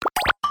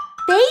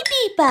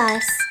baby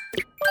bus.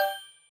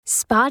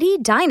 Spotty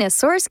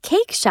Dinosaur's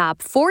Cake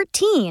Shop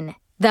 14,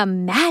 the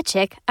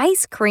magic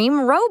ice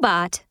cream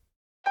robot.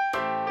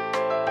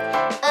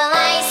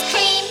 Ice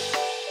cream,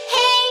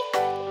 hey,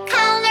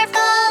 colorful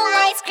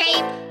ice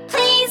cream.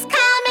 Please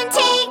come and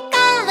take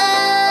a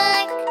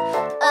look.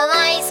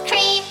 Ice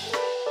cream,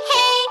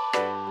 hey,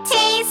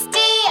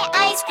 tasty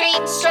ice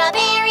cream.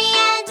 Strawberry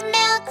and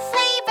milk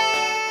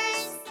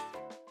flavors.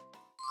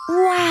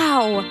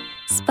 Wow!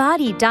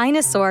 Spotty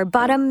Dinosaur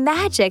bought a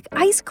magic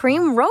ice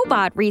cream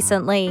robot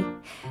recently.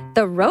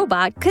 The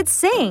robot could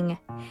sing.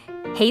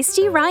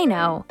 Hasty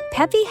Rhino,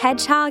 Peppy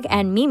Hedgehog,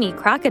 and Mimi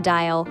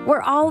Crocodile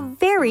were all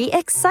very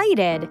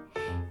excited.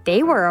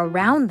 They were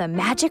around the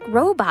magic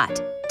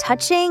robot,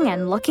 touching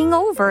and looking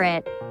over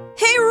it.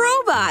 Hey,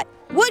 robot!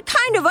 What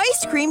kind of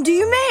ice cream do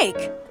you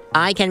make?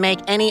 I can make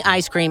any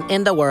ice cream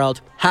in the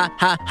world. Ha,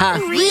 ha, ha.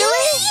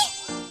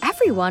 Really?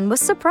 Everyone was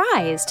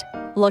surprised,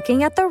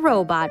 looking at the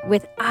robot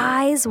with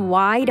eyes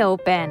wide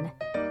open.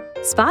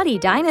 Spotty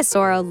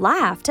Dinosaur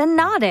laughed and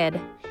nodded.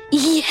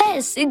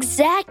 Yes,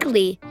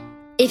 exactly.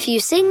 If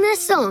you sing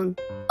this song,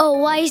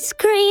 oh, ice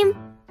cream,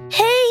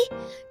 hey,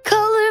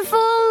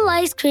 colorful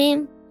ice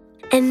cream,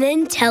 and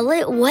then tell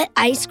it what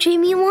ice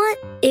cream you want,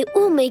 it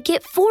will make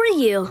it for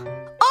you.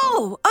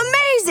 Oh,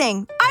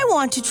 amazing! I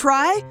want to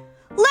try.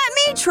 Let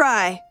me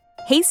try.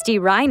 Hasty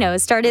Rhino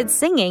started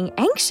singing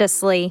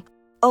anxiously.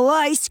 Oh,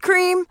 ice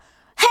cream.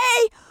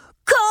 Hey,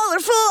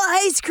 colorful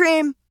ice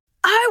cream.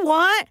 I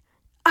want.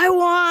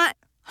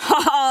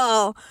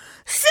 Oh,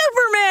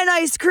 Superman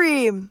ice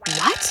cream.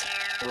 What?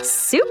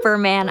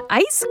 Superman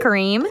ice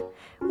cream?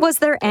 Was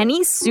there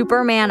any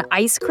Superman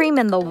ice cream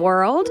in the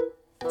world?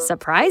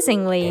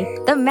 Surprisingly,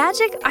 the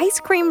magic ice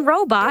cream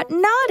robot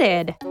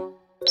nodded.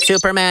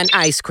 Superman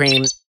ice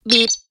cream.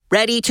 Beep.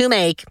 Ready to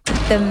make.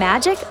 The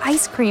magic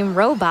ice cream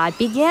robot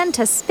began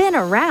to spin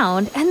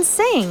around and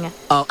sing.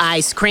 Oh,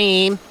 ice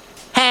cream.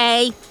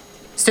 Hey,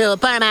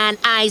 Superman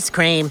ice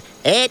cream.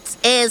 It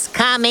is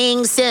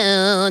coming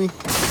soon.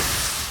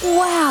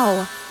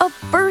 Wow! A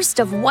burst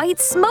of white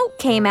smoke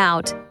came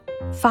out,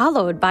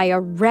 followed by a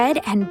red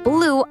and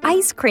blue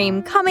ice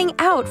cream coming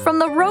out from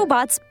the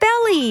robot's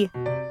belly.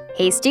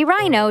 Hasty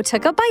Rhino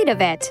took a bite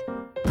of it.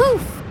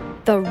 Poof!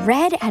 The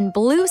red and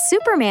blue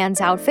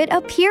Superman's outfit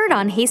appeared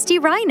on Hasty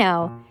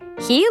Rhino.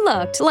 He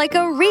looked like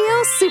a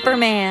real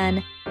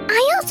Superman.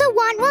 I also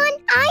want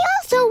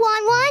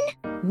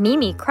one.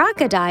 Mimi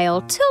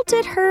Crocodile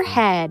tilted her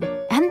head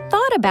and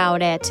thought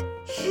about it.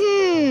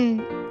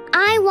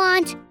 I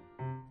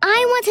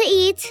want to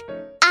eat.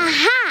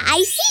 Aha,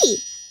 I see.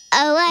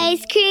 Oh,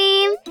 ice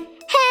cream.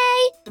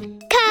 Hey,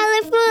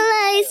 colorful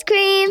ice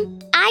cream.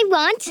 I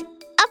want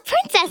a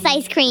princess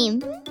ice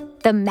cream.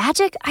 The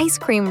magic ice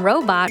cream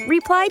robot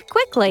replied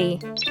quickly.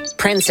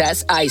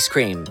 Princess ice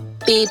cream.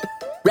 Beep.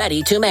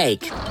 Ready to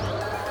make.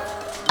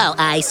 Oh,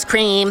 ice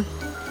cream.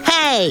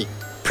 Hey,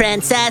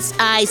 princess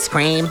ice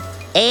cream.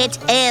 It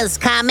is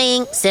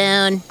coming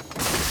soon.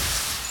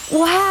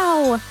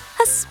 Wow!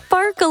 A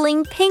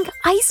sparkling pink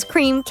ice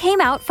cream came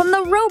out from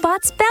the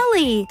robot's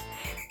belly.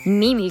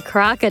 Mimi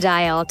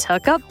Crocodile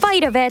took a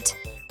bite of it.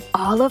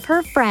 All of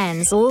her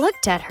friends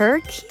looked at her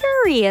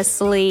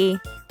curiously.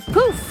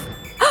 Poof!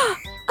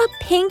 A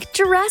pink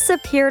dress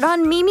appeared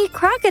on Mimi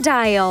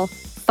Crocodile,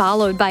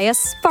 followed by a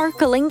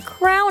sparkling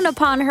crown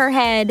upon her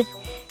head.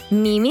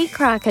 Mimi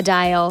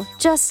Crocodile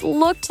just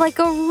looked like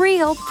a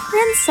real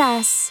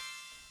princess.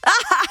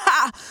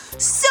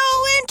 So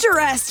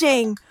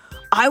interesting.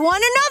 I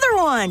want another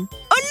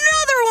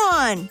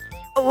one.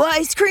 Oh,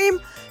 ice cream.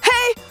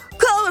 Hey,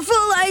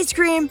 colorful ice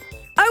cream.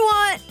 I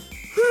want,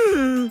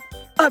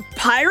 a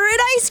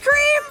pirate ice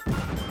cream?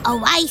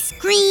 Oh, ice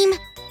cream.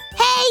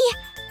 Hey,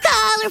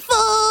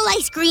 colorful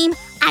ice cream.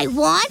 I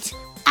want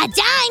a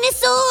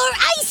dinosaur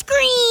ice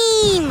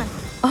cream.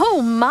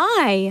 Oh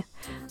my!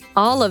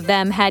 All of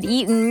them had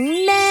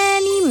eaten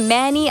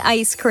many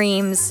ice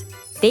creams.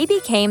 They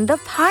became the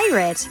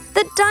pirate,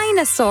 the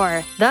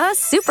dinosaur, the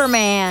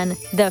Superman,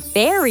 the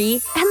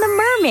fairy, and the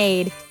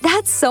mermaid.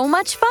 That's so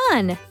much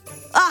fun!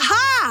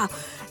 Aha!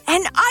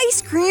 An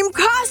ice cream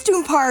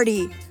costume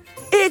party.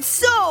 It's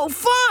so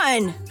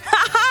fun!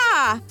 Ha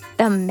ha!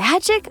 The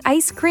magic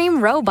ice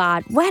cream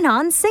robot went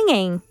on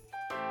singing.